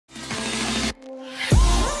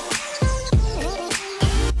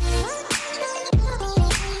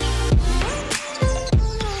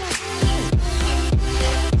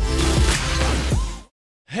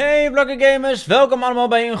BlokkieGamers, welkom allemaal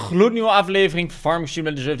bij een gloednieuwe aflevering van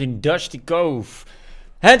FarmingSimulator 17 Dusty Cove.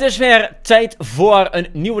 Het is weer tijd voor een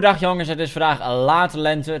nieuwe dag, jongens. Het is vandaag late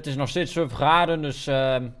lente, het is nog steeds 7 graden, dus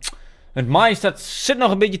het mais dat zit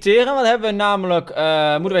nog een beetje tegen. Wat hebben we namelijk,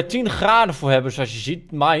 moeten wij 10 graden voor hebben, zoals je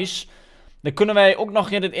ziet, mais. Dan kunnen wij ook nog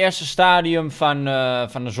in het eerste stadium van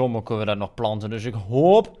de zomer kunnen we dat nog planten. Dus ik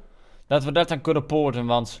hoop dat we dat dan kunnen poorten,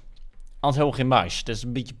 want anders hebben we geen mais. Dat is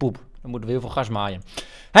een beetje poep. Dan moeten we heel veel gas maaien.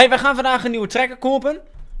 Hey, wij gaan vandaag een nieuwe trekker kopen.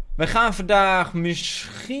 We gaan vandaag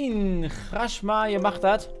misschien gras maaien. Mag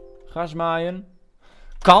dat? Gras maaien.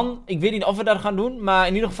 Kan. Ik weet niet of we dat gaan doen. Maar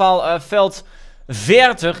in ieder geval, veld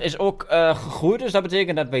 40 is ook gegroeid. Dus dat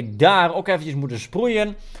betekent dat wij daar ook eventjes moeten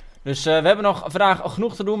sproeien. Dus we hebben nog vandaag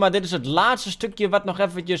genoeg te doen. Maar dit is het laatste stukje wat nog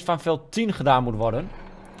eventjes van veld 10 gedaan moet worden.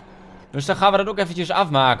 Dus dan gaan we dat ook eventjes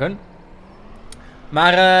afmaken.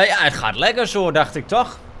 Maar ja, het gaat lekker zo, dacht ik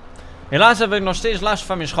toch. Helaas heb ik nog steeds last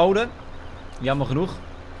van mijn schouder. Jammer genoeg.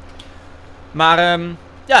 Maar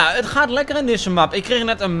ja, het gaat lekker in deze map. Ik kreeg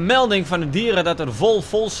net een melding van de dieren dat er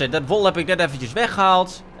vol zit. Dat wol heb ik net eventjes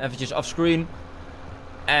weggehaald. Eventjes offscreen.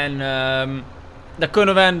 En dat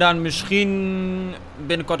kunnen we dan misschien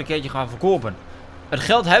binnenkort een keertje gaan verkopen. Het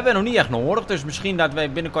geld hebben we nog niet echt nodig. Dus misschien dat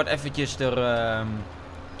wij binnenkort eventjes hoe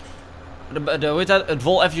heet dat? Het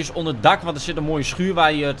wol eventjes onder het dak. Want er zit een mooie schuur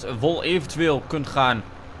waar je het wol eventueel kunt gaan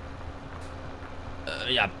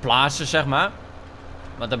ja, plaatsen, zeg maar.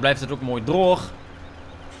 Want dan blijft het ook mooi droog.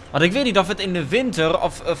 Want ik weet niet of het in de winter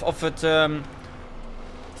of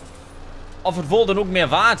het wol dan ook meer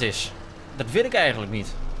waard is. Dat weet ik eigenlijk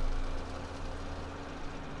niet.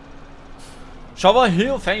 Zou wel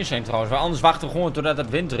heel fijn zijn trouwens. Want anders wachten we gewoon totdat het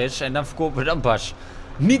winter is. En dan verkopen we dan pas.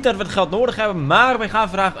 Niet dat we het geld nodig hebben. Maar we gaan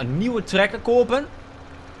vandaag een nieuwe trekker kopen.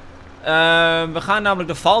 We gaan namelijk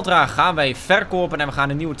de Valtra gaan wij verkopen. En we gaan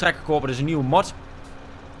een nieuwe trekker kopen. Dus een nieuwe mod.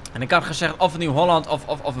 En ik had gezegd of een nieuw Holland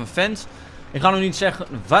of een vent. Ik ga nog niet zeggen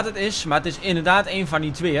wat het is. Maar het is inderdaad een van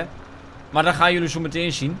die twee. Maar dat gaan jullie zo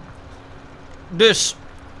meteen zien. Dus.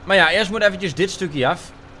 Maar ja, eerst moet eventjes dit stukje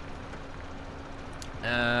af.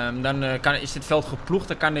 Dan is dit veld geploegd.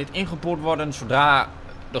 Dan kan dit ingepoord worden zodra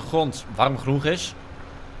de grond warm genoeg is.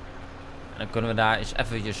 En dan kunnen we daar eens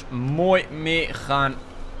eventjes mooi mee gaan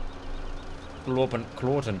lopen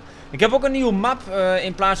kloten. Ik heb ook een nieuwe map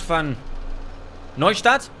in plaats van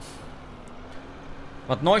Neustadt.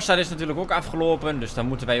 Want Neustadt is natuurlijk ook afgelopen. Dus dan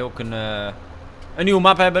moeten wij ook een nieuwe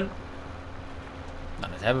map hebben.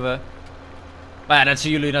 Nou, dat hebben we. Maar ja, dat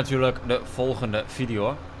zien jullie natuurlijk de volgende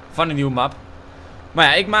video van een nieuwe map. Maar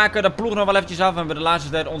ja, ik maak de ploeg nog wel eventjes af. We hebben de laatste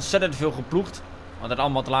tijd ontzettend veel geploegd. Want dat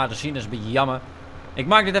allemaal te laten zien, dat is een beetje jammer. Ik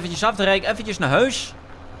maak dit eventjes af, dan rijd ik eventjes naar huis.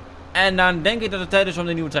 En dan denk ik dat het tijd is om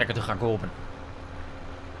de nieuwe trekker te gaan kopen.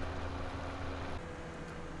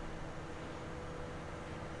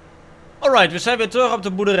 Alright, we zijn weer terug op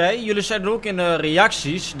de boerderij. Jullie zeiden ook in de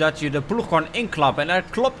reacties dat je de ploeg kon inklappen. En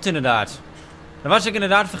dat klopt inderdaad. Dat was ik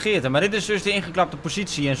inderdaad vergeten. Maar dit is dus de ingeklapte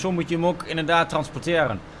positie. En zo moet je hem ook inderdaad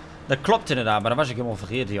transporteren. Dat klopt inderdaad, maar dat was ik helemaal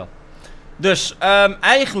vergeten, joh. Dus,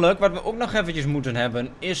 eigenlijk, wat we ook nog eventjes moeten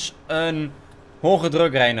hebben, is een hoge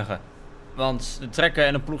drukreiniger. Want de trekker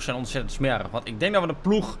en de ploeg zijn ontzettend smerig. Want ik denk dat we de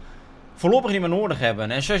ploeg voorlopig niet meer nodig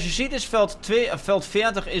hebben. En zoals je ziet is veld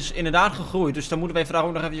 40 is inderdaad gegroeid. Dus dan moeten wij vandaag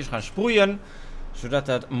ook nog eventjes gaan sproeien. Zodat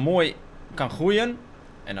het mooi kan groeien.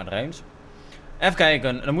 En dat rijmt. Even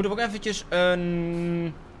kijken, dan moeten we ook eventjes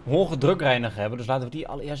een hoge drukreiniger hebben. Dus laten we die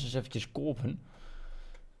allereerst eens eventjes kopen.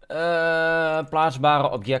 Plaatsbare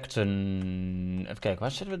objecten. Even kijken,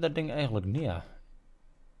 waar zetten we dat ding eigenlijk neer?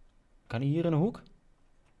 Kan hij hier in de hoek?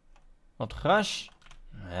 Wat gras?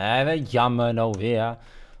 Nee, jammer nou weer.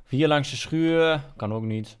 Hier langs de schuur. Kan ook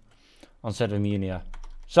niet. Dan zetten we hem hier neer.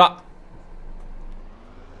 Zo.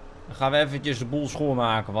 Dan gaan we eventjes de boel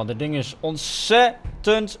schoonmaken. Want dit ding is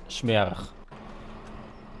ontzettend smerig.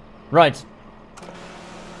 Right.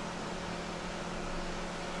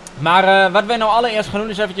 Maar wat wij nou allereerst gaan doen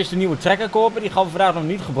is eventjes de nieuwe trekker kopen. Die gaan we vandaag nog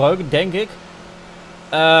niet gebruiken, denk ik.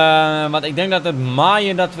 Want ik denk dat het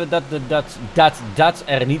maaien dat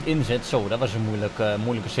er niet in zit. Zo, dat was een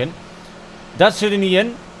moeilijke zin. Dat zit er niet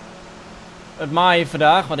in. Het maaien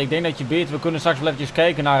vandaag. Want ik denk dat je beter... We kunnen straks wel eventjes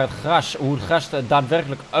kijken naar het gras. Hoe het gras er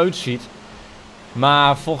daadwerkelijk uitziet.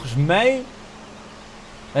 Maar volgens mij...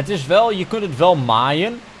 Het is wel... Je kunt het wel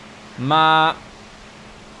maaien. Maar...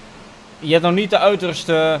 Je hebt nog niet de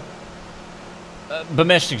uiterste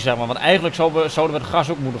bemesting, zeg maar. Want eigenlijk zouden we het gras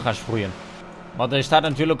ook moeten gaan sproeien. Want er staat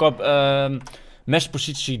natuurlijk op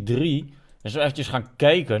mestpositie 3. Dus we eventjes gaan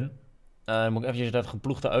kijken. Dan moet ik eventjes dat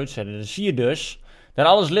geploegde uitzetten. Dan zie je dus dat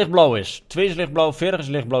alles lichtblauw is. 2 is lichtblauw, 40 is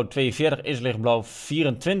lichtblauw, 42 is lichtblauw,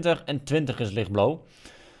 24 en 20 is lichtblauw.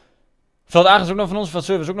 Veld 8 is ook nog van ons. Veld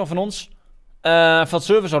 7 is ook nog van ons. Veld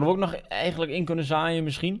 7 zouden we ook nog eigenlijk in kunnen zaaien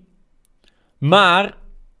misschien. Maar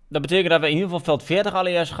dat betekent dat we in ieder geval veld 40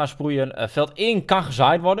 allereerst gaan sproeien. Veld 1 kan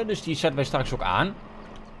gezaaid worden. Dus die zetten wij straks ook aan.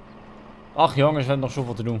 Ach jongens, we hebben nog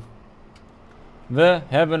zoveel te doen. We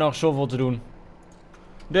hebben nog zoveel te doen.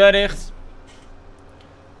 Deur dicht.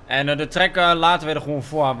 En de trekker laten we er gewoon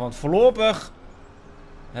voor. Want voorlopig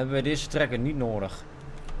hebben we deze trekker niet nodig.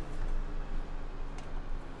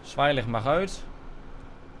 Zwaailicht mag uit.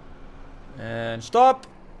 En stop.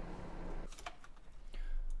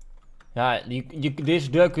 Ja, deze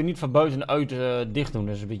deur kun je niet van buitenuit dicht doen.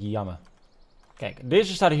 Dat is een beetje jammer. Kijk,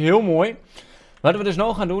 deze staat heel mooi. Wat we dus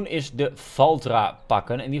nou gaan doen is de Valtra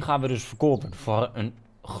pakken. En die gaan we dus verkopen voor een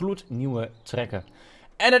gloednieuwe trekker.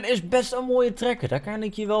 En het is best een mooie trekker, dat kan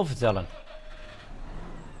ik je wel vertellen.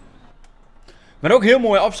 Maar ook heel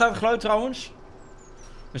mooi opstartgeluid trouwens.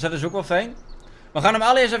 Dus dat is ook wel fijn. We gaan hem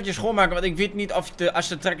allereerst eventjes schoonmaken, want ik weet niet of als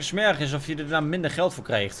de trekker smerig is, of je er dan minder geld voor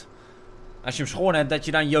krijgt. Als je hem schoon hebt, dat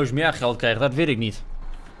je dan juist meer geld krijgt, dat weet ik niet.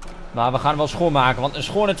 Maar we gaan hem wel schoonmaken, want een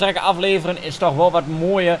schone trekker afleveren is toch wel wat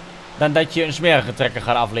mooier dan dat je een smerige trekker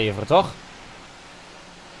gaat afleveren, toch?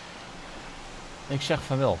 Ik zeg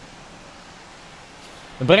van wel.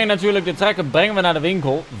 We brengen natuurlijk de trekker naar de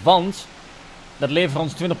winkel, want dat levert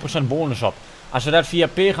ons 20% bonus op. Als we dat via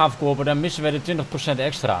P gaan verkopen, dan missen we de 20%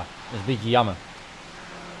 extra. Dat is een beetje jammer.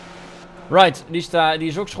 Right, die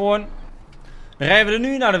is ook schoon. Dan rijden we er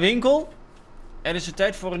nu naar de winkel. En is het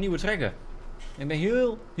tijd voor een nieuwe trekker. Ik ben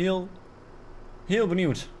heel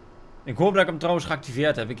benieuwd. Ik hoop dat ik hem trouwens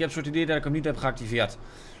geactiveerd heb. Ik heb zo'n idee dat ik hem niet heb geactiveerd.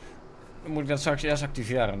 Dan moet ik dat straks eerst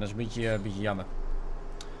activeren. Dat is een beetje jammer.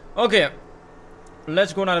 Oké.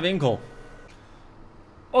 Let's go naar de winkel.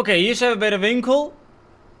 Oké, hier zijn we bij de winkel.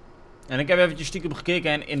 En ik heb eventjes stiekem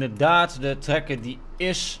gekeken en inderdaad, de trekker die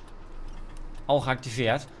is al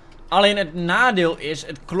geactiveerd. Alleen het nadeel is,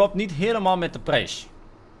 het klopt niet helemaal met de prijs.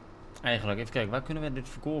 Eigenlijk, even kijken, waar kunnen we dit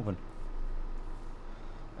verkopen?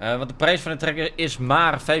 Want de prijs van de trekker is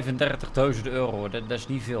maar 35.000 euro. Dat is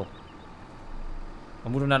niet veel. We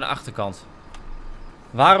moeten naar de achterkant.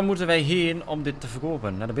 Waarom moeten wij heen om dit te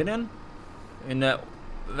verkopen? Naar de binnen? In de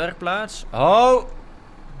werkplaats? Oh!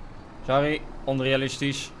 Sorry,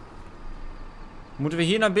 onrealistisch. Moeten we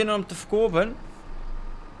hier naar binnen om te verkopen?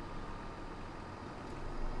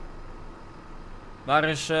 Waar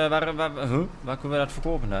kunnen we dat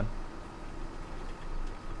verkopen dan?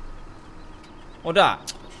 Oh, daar.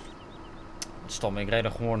 Stom, ik rijd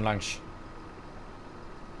er gewoon langs.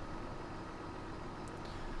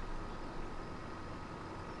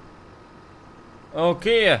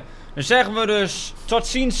 Oké. Dan zeggen we dus tot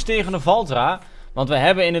ziens tegen de Valtra. Want we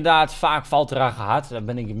hebben inderdaad vaak Valtra gehad. Daar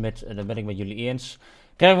ben ik met jullie eens.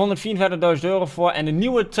 Krijgen we 144.000 euro voor. En de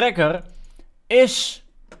nieuwe trekker is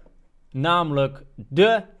namelijk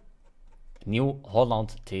de nieuw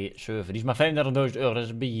Holland T7. Die is maar 35.000 euro. Dat is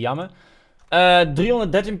een beetje jammer.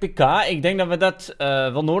 313 pk. Ik denk dat we dat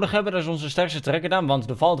wel nodig hebben. Dat is onze sterkste trekker dan. Want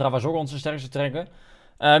de Valtra was ook onze sterkste trekker.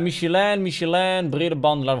 Michelin. Brede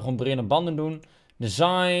banden. Laten we gewoon brede banden doen.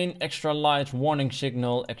 Design, extra lights, warning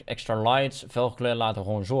signal, extra lights, velgkleur laten we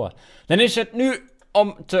gewoon zo. Dan is het nu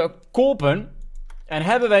om te kopen. En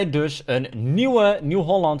hebben wij dus een nieuw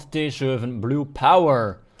Holland T7 Blue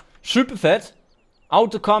Power. Super vet.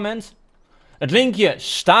 Auto comment. Het linkje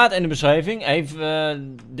staat in de beschrijving.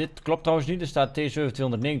 Dit klopt trouwens niet. Er staat T7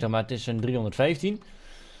 290, maar het is een 315.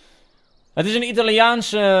 Het is een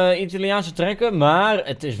Italiaanse trekker, maar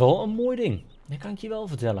het is wel een mooi ding. Dat kan ik je wel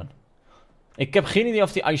vertellen. Ik heb geen idee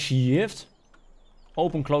of die IC heeft.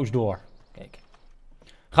 Open, close door. Kijk.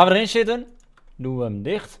 Gaan we erin zitten. Doen we hem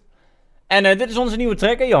dicht. En dit is onze nieuwe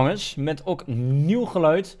trekker, jongens. Met ook nieuw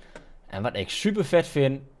geluid. En wat ik super vet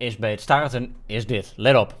vind, is bij het starten, is dit.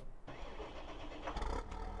 Let op.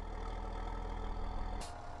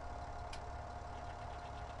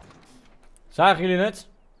 Zagen jullie het?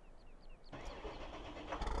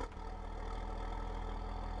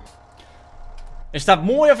 Is dat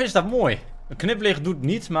mooi of is dat mooi? Een kniplicht doet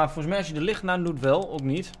niet, maar volgens mij als je de licht aan doet wel, ook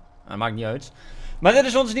niet. Dat maakt niet uit. Maar dit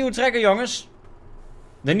is onze nieuwe trekker, jongens.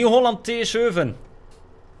 De nieuwe Holland T7.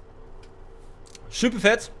 Super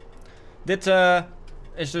vet. Dit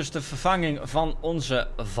is dus de vervanging van onze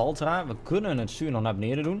Valtra. We kunnen het stuur nog naar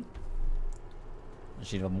beneden doen. Dat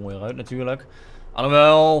ziet er wat mooier uit natuurlijk.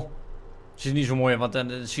 Alhoewel, het ziet niet zo mooi, want dan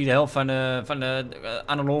zie je de helft van de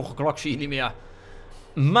analoge klok zie je niet meer.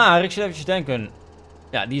 Maar ik zit even te denken.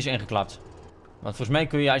 Ja, die is ingeklapt. Want volgens mij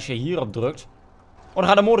kun je, als je hierop drukt... Oh, dan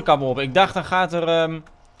gaat de motorkap open. Ik dacht, dan gaat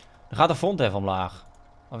de fronthef omlaag.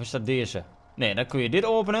 Of is dat deze? Nee, dan kun je dit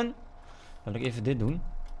openen. Dan wil ik even dit doen.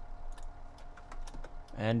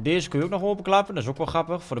 En deze kun je ook nog openklappen. Dat is ook wel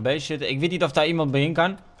grappig. Voor de beest zitten. Ik weet niet of daar iemand bij in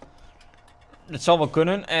kan. Dat zal wel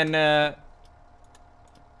kunnen. En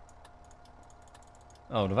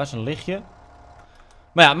oh, er was een lichtje.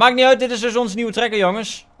 Maar ja, maakt niet uit. Dit is dus onze nieuwe trekker,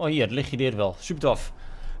 jongens. Oh, hier, het lichtje deed wel. Super tof.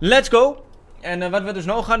 Let's go. En wat we dus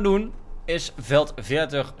nou gaan doen, is veld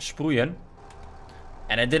 40 sproeien.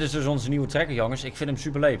 En dit is dus onze nieuwe trekker, jongens. Ik vind hem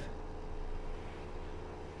super leuk.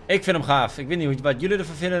 Ik vind hem gaaf. Ik weet niet wat jullie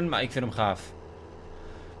ervan vinden, maar ik vind hem gaaf.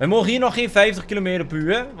 We mogen hier nog geen 50 km per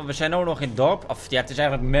uur. Want we zijn nu nog in het dorp. Of ja, het is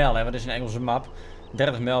eigenlijk mijl, hè. Want het is een Engelse map.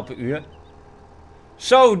 30 mijl per uur.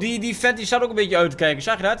 Zo, die vent die zat ook een beetje uit te kijken.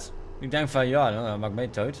 Zag je dat? Ik denk van, ja, dat maakt mij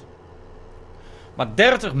het uit. Maar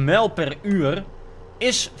 30 mijl per uur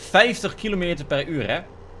is 50 km per uur, hè.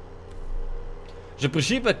 Dus in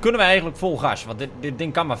principe kunnen we eigenlijk vol gas. Want dit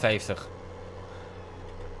ding kan maar 50.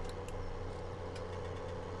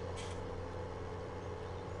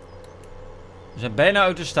 We zijn bijna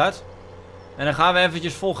uit de stad. En dan gaan we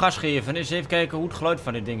eventjes vol gas geven. En eens even kijken hoe het geluid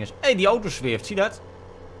van dit ding is. Hé, hey, die auto zweeft. Zie je dat?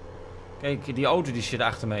 Kijk, die auto die zit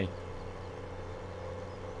achter mij.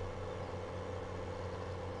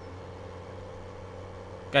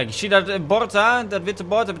 Kijk, je ziet dat bord daar. Dat witte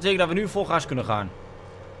bord. Dat betekent dat we nu vol gas kunnen gaan.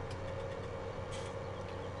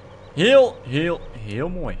 Heel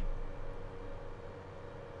mooi.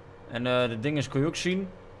 En de dingen kun je ook zien.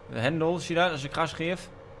 De hendel, zie je dat? Als ik gas geef.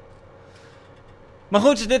 Maar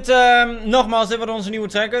goed, dit nogmaals, dit wordt onze nieuwe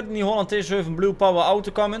trekker. Die Holland CX Blue Power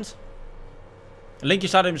Auto Comment. Linkje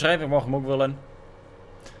staat in de beschrijving, mocht je hem ook willen.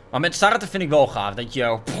 Maar met starten vind ik wel gaaf. Dat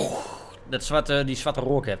je die zwarte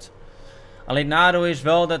rook hebt. Alleen het nadeel is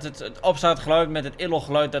wel dat het opstartgeluid met het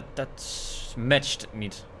inloggeluid, dat matcht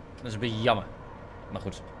niet. Dat is een beetje jammer. Maar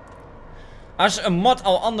goed. Als een mod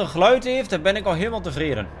al ander geluid heeft, dan ben ik al helemaal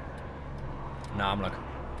tevreden. Namelijk.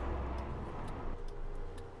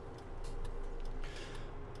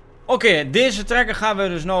 Oké, deze trekker gaan we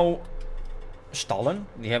dus nou stallen.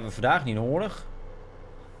 Die hebben we vandaag niet nodig.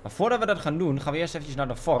 Maar voordat we dat gaan doen, gaan we eerst eventjes naar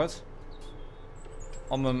de fort.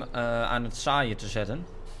 Om hem aan het zaaien te zetten.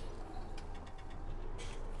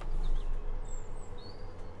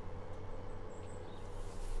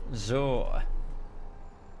 Zo.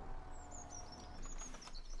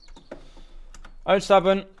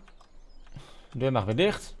 Uitstappen. De deur mag weer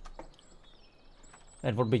dicht.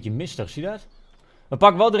 Het wordt een beetje mistig, zie je dat? We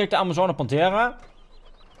pakken wel direct de Amazone Pantera.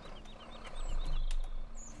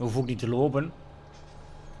 We hoeven ook niet te lopen.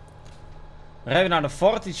 Dan rijden we naar de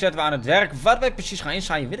fort, die zetten we aan het werk. Wat wij precies gaan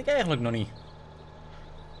inzaaien, weet ik eigenlijk nog niet.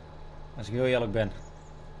 Als ik heel eerlijk ben.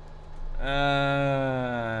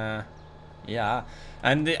 Ja.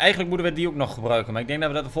 En eigenlijk moeten we die ook nog gebruiken. Maar ik denk dat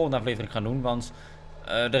we dat de volgende aflevering gaan doen. Want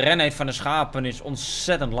de renheid van de schapen is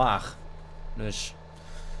ontzettend laag. Dus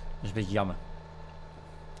dat is een beetje jammer.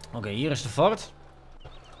 Oké, hier is de fort.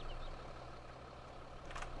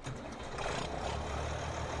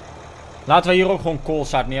 Laten we hier ook gewoon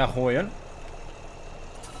koolzaad neergooien.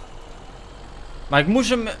 Maar ik moest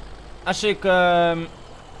hem... Als ik...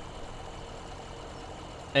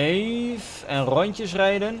 even rondjes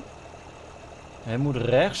rijden. Hij moet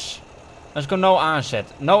rechts. Als ik hem nou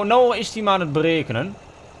aanzet. Nou is hij maar aan het berekenen.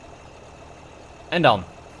 En dan.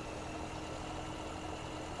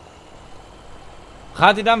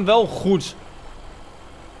 Gaat hij dan wel goed?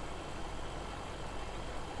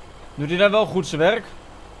 Doet hij dan wel goed zijn werk?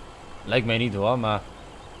 Lijkt mij niet hoor, maar...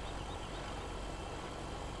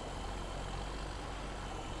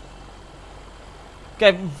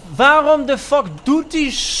 Kijk, waarom de fuck doet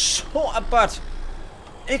hij zo apart?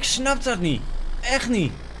 Ik snap dat niet. Echt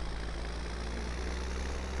niet.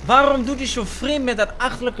 Waarom doet hij zo vreemd met dat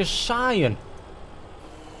achterlijke zaaien?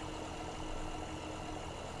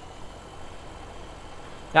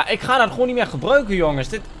 Ja, ik ga dat gewoon niet meer gebruiken, jongens.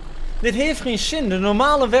 Dit heeft geen zin. De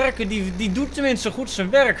normale werker, die doet tenminste goed zijn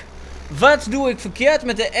werk. Wat doe ik verkeerd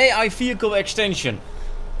met de AI Vehicle Extension?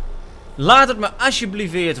 Laat het me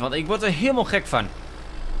alsjeblieft weten, want ik word er helemaal gek van.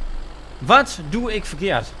 Wat doe ik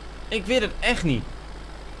verkeerd? Ik weet het echt niet.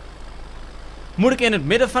 Moet ik in het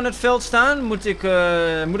midden van het veld staan? Moet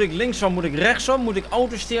ik linksom? Moet ik rechtsom? Moet ik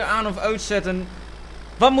autosteer aan of uitzetten?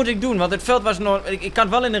 Wat moet ik doen? Want het veld was nog... Ik had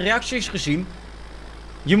wel in de reacties gezien.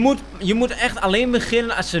 Je moet echt alleen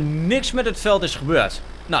beginnen als er niks met het veld is gebeurd.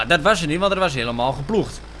 Nou, dat was het niet, want het was helemaal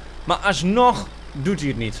geploegd. Maar alsnog doet hij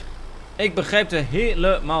het niet. Ik begrijp er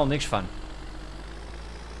helemaal niks van.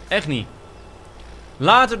 Echt niet.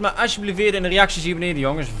 Laat het me alsjeblieft weer in de reacties hier beneden,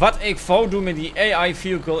 jongens. Wat ik fout doe met die AI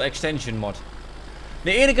Vehicle Extension mod.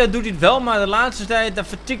 De ene keer doet hij het wel, maar de laatste tijd dan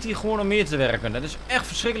vertikt hij gewoon om meer te werken. Dat is echt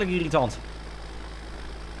verschrikkelijk irritant.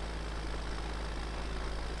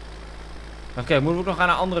 Even kijken, moeten we ook nog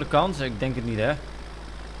aan de andere kant? Ik denk het niet, hè.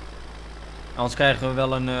 Anders krijgen we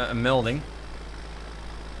wel een melding.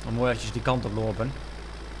 Dan moet je eventjes die kant op lopen.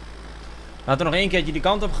 Laten we nog 1 keertje die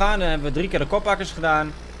kant op gaan. Dan hebben we 3 keer de koppakkers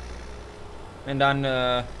gedaan. En dan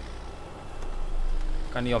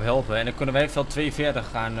kan die op helpen. En dan kunnen wij veld 42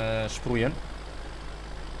 gaan sproeien.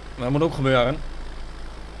 Maar dat moet ook gebeuren.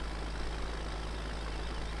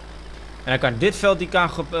 En dan kan dit veld die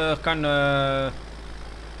kan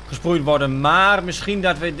gesproeid worden. Maar misschien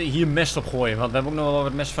dat we hier mest op gooien. Want we hebben ook nog wel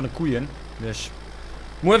wat mest van de koeien. Dus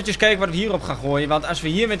moet eventjes kijken wat we hierop gaan gooien. Want als we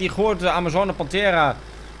hier met die grote Amazone Pantera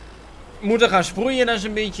moeten gaan sproeien, dat is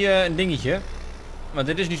een beetje een dingetje. Maar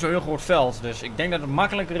dit is niet zo'n heel groot veld. Dus ik denk dat het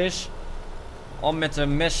makkelijker is om met de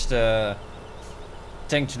mest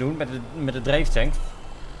tank te doen. Met de drijftank.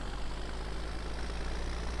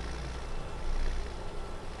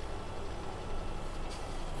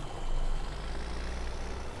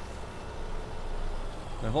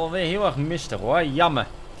 Dat is wel weer heel erg mistig hoor. Jammer.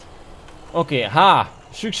 Oké,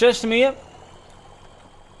 succes ermee.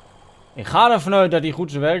 Ik ga ervan uit dat hij goed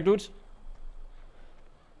zijn werk doet.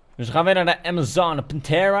 Dus dan gaan we naar de Amazone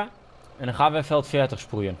Pantera. En dan gaan we veld 40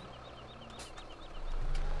 sproeien.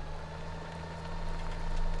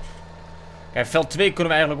 Kijk, veld 2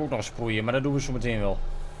 kunnen we eigenlijk ook nog sproeien. Maar dat doen we zo meteen wel.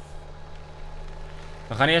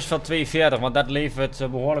 We gaan eerst veld 42. Want dat levert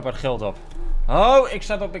behoorlijk wat geld op. Oh, ik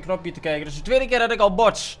sta op een knopje te kijken. Dat is de tweede keer dat ik al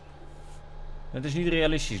bots. Dat is niet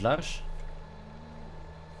realistisch, Lars.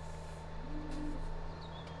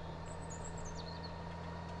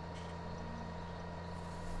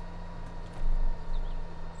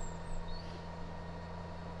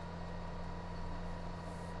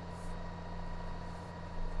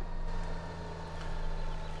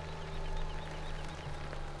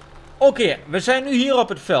 Oké, we zijn nu hier op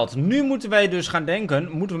het veld. Nu moeten wij dus gaan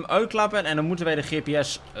denken, moeten we hem uitklappen en dan moeten wij de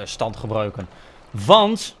GPS-stand gebruiken.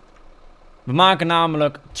 Want we maken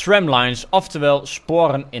namelijk tramlines, oftewel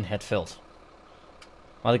sporen in het veld.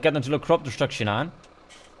 Want ik heb natuurlijk crop destruction aan.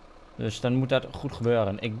 Dus dan moet dat goed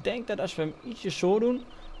gebeuren. Ik denk dat als we hem ietsje zo doen,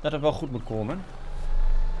 dat het wel goed moet komen.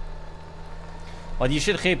 Want hier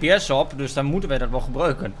zit GPS op, dus dan moeten wij dat wel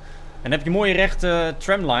gebruiken. En dan heb je mooie rechte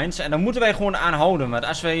tramlines en dan moeten wij gewoon aanhouden. Want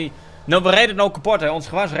als wij... Nou, we rijden het nou kapot, hè. Ons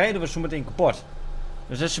gewas rijden we zo meteen kapot.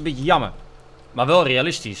 Dus dat is een beetje jammer. Maar wel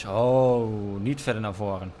realistisch. Oh, niet verder naar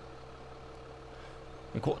voren.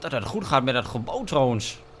 Ik hoop dat het goed gaat met dat gebouw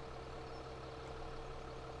trouwens.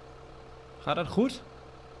 Gaat dat goed?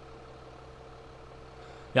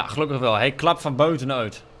 Ja, gelukkig wel. Hij klapt van buiten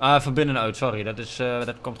uit. Van binnen uit, sorry.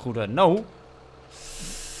 Dat komt goed uit. Nou.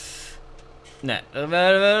 Nee,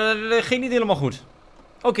 dat ging niet helemaal goed.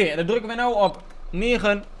 Oké, dan drukken we nou op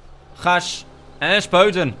 9... gas en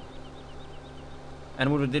spuiten. En dan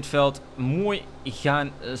moeten we dit veld mooi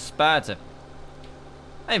gaan spuiten.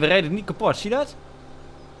 Hé, we rijden het niet kapot, zie je dat?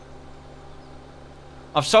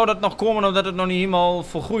 Of zou dat nog komen omdat het nog niet helemaal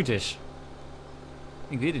volgroeid is?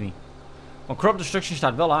 Ik weet het niet. Maar crop destruction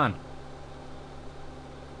staat wel aan.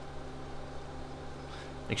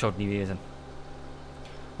 Ik zou het niet weten.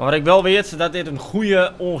 Maar wat ik wel weet, dat dit een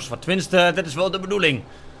goede oogst wordt. Tenminste, dat is wel de bedoeling.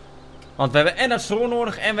 Want we hebben en dat stro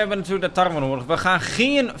nodig en we hebben natuurlijk dat tarwe nodig. We gaan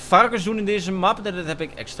geen varkens doen in deze map. Dat heb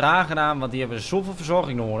ik extra gedaan, want die hebben zoveel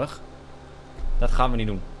verzorging nodig. Dat gaan we niet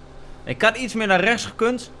doen. Ik had iets meer naar rechts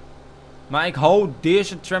gekund. Maar ik hou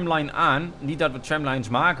deze tramline aan. Niet dat we tramlines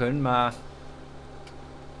maken, maar...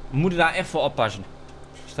 we moeten daar echt voor oppassen.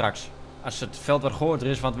 Straks. Als het veld wat groter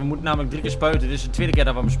is, want we moeten namelijk 3 keer spuiten. Dit is de tweede keer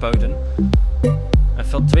dat we hem spuiten. En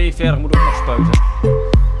veld 42 moet ook nog spuiten.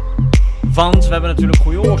 Want we hebben natuurlijk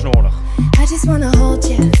goede oogst nodig. I just wanna hold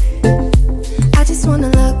you. I just wanna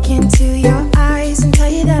look into your eyes and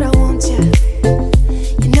tell you that I want you.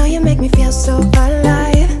 You know you make me feel so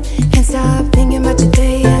alive. Can't stop thinking about you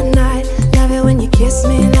day and night. Love it when you kiss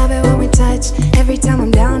me, love it when we touch. Every time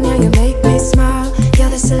I'm down, yeah, you make me smile. You're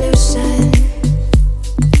the solution.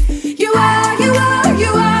 You are, you are,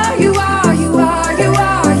 you are, you are, you are, you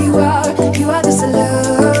are, you are. You are the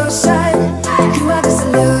solution. You are the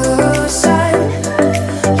solution. Solution.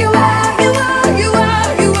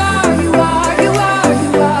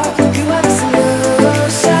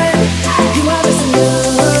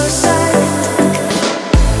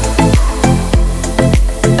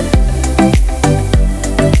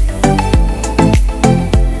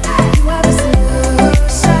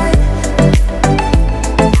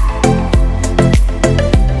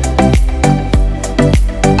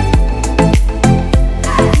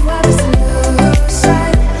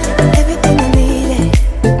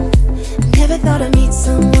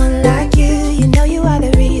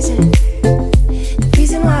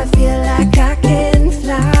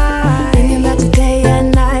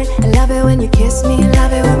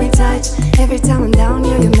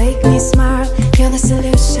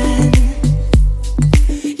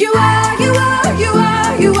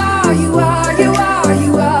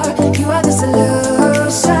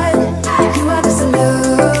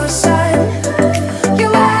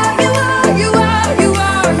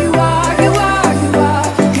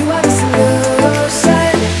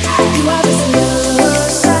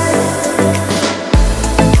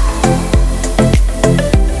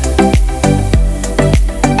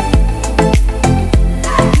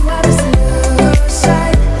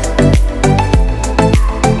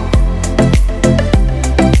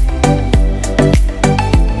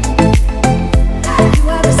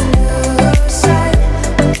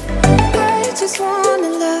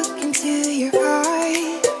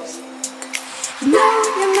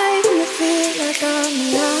 like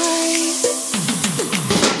I'm alive.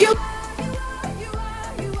 You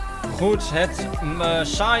Goed, het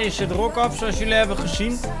saaien zit er ook op, zoals jullie hebben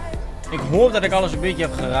gezien. Ik hoop dat ik alles een beetje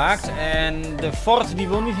heb geraakt. En de fort die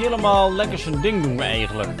wil niet helemaal lekker zijn ding doen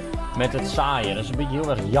eigenlijk. Met het saaien, dat is een beetje heel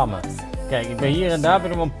erg jammer. Kijk, ik ben hier en daar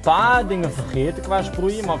nog een paar dingen vergeten qua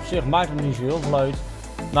sproeien. Maar op zich maakt het niet zo heel veel uit.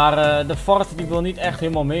 Maar de fort die wil niet echt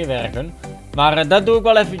helemaal meewerken. Maar dat doe ik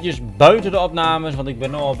wel eventjes buiten de opnames. Want ik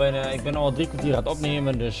ben al 3 kwartier aan het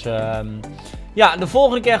opnemen. Dus ja, de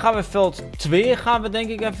volgende keer gaan we veld 2 gaan we denk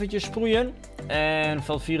ik eventjes sproeien. En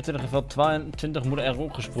veld 24 en veld 22 moeten er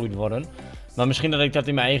ook gesproeid worden. Maar misschien dat ik dat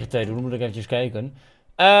in mijn eigen tijd doe. Dan moet ik eventjes kijken.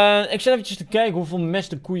 Ik zit eventjes te kijken hoeveel mest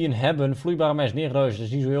de koeien hebben. Vloeibare mest, 9000. Dat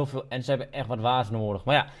is niet zo heel veel. En ze hebben echt wat water nodig.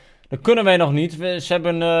 Maar ja, dat kunnen wij nog niet. Ze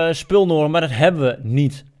hebben spul nodig, maar dat hebben we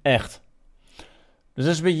niet echt. Dus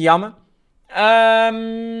dat is een beetje jammer.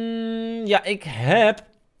 Ja, ik heb...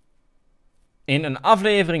 In een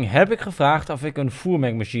aflevering heb ik gevraagd of ik een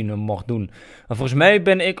voermengmachine mocht doen. Maar volgens mij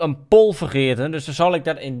ben ik een poll vergeten. Dus dan zal ik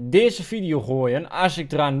dat in deze video gooien. Als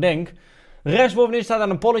ik eraan denk. Rechtsbovenin staat dan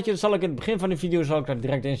een polletje. Dat zal ik in het begin van de video dat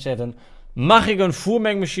direct inzetten. Mag ik een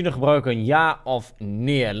voermengmachine gebruiken? Ja of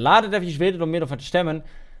nee? Laat het eventjes weten door middel van te stemmen.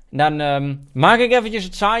 Dan maak ik eventjes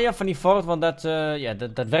het saaien van die fort. Want dat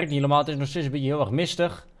werkt niet helemaal. Het is nog steeds een beetje heel erg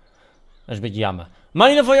mistig. Dat is een beetje jammer. Maar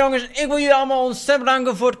in ieder geval jongens, ik wil jullie allemaal ontzettend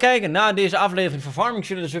bedanken voor het kijken naar deze aflevering van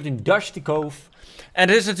FarmingSimulator in Cove. En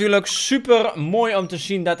het is natuurlijk super mooi om te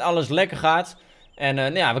zien dat alles lekker gaat. En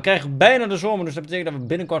nou ja, we krijgen bijna de zomer, dus dat betekent dat we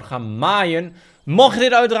binnenkort gaan maaien. Mocht je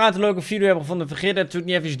dit uiteraard een leuke video hebben gevonden, vergeet natuurlijk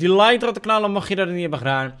niet even die like erop te knallen, mocht je dat niet hebben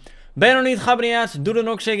gedaan. Ben je nog niet geabonneerd, doe dan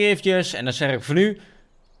ook zeker eventjes. En dan zeg ik voor nu,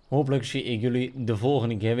 hopelijk zie ik jullie de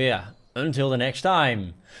volgende keer weer. Until the next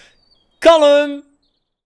time. Kalm!